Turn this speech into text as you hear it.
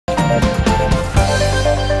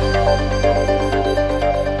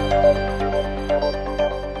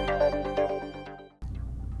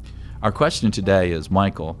Our question today is,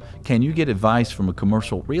 Michael, can you get advice from a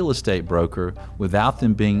commercial real estate broker without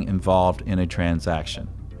them being involved in a transaction?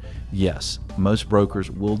 Yes, most brokers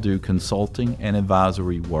will do consulting and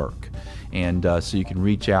advisory work. And so you can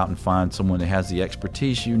reach out and find someone that has the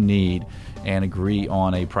expertise you need and agree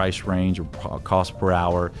on a price range or cost per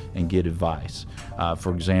hour and get advice.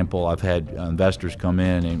 For example, I've had investors come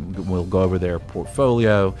in and we'll go over their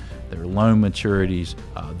portfolio, their loan maturities,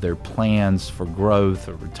 their plans for growth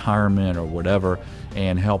or retirement or whatever,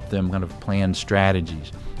 and help them kind of plan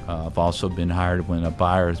strategies. I've also been hired when a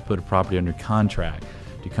buyer has put a property under contract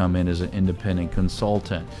to come in as an independent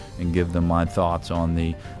consultant and give them my thoughts on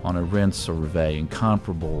a rent survey and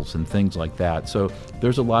comparables and things like that. So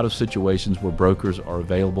there's a lot of situations where brokers are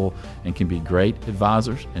available and can be great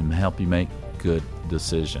advisors and help you make good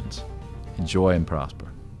decisions. Enjoy and prosper.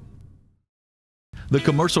 The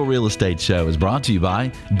Commercial Real Estate Show is brought to you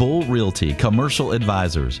by Bull Realty Commercial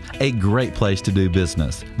Advisors, a great place to do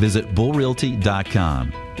business. Visit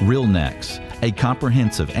bullrealty.com. RealNex, a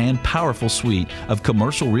comprehensive and powerful suite of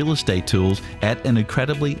commercial real estate tools at an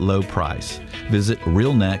incredibly low price. Visit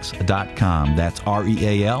realnex.com. That's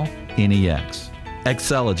REALNEX.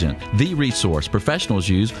 Xceligent, the resource professionals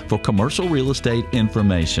use for commercial real estate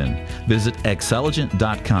information. Visit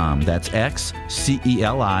xceligent.com. That's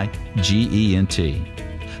XCELIGENT.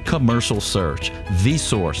 Commercial Search, the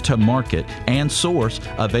source to market and source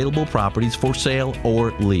available properties for sale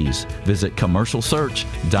or lease. Visit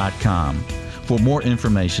commercialsearch.com. For more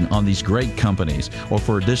information on these great companies or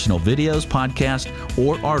for additional videos, podcasts,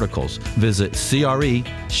 or articles, visit CREshow.com.